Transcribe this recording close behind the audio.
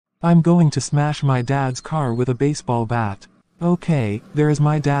I'm going to smash my dad's car with a baseball bat. Okay, there is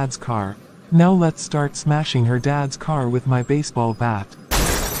my dad's car. Now let's start smashing her dad's car with my baseball bat.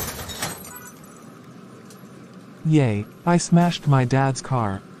 Yay, I smashed my dad's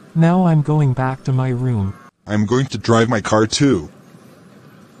car. Now I'm going back to my room. I'm going to drive my car too.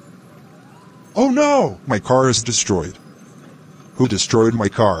 Oh no! My car is destroyed. Who destroyed my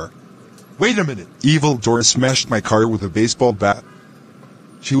car? Wait a minute! Evil Dora smashed my car with a baseball bat.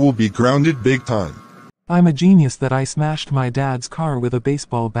 She will be grounded big time. I'm a genius that I smashed my dad's car with a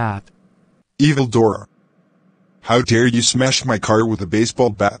baseball bat. Evil Dora. How dare you smash my car with a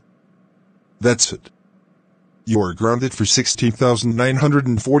baseball bat? That's it. You are grounded for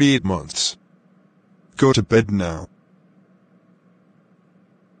 16,948 months. Go to bed now.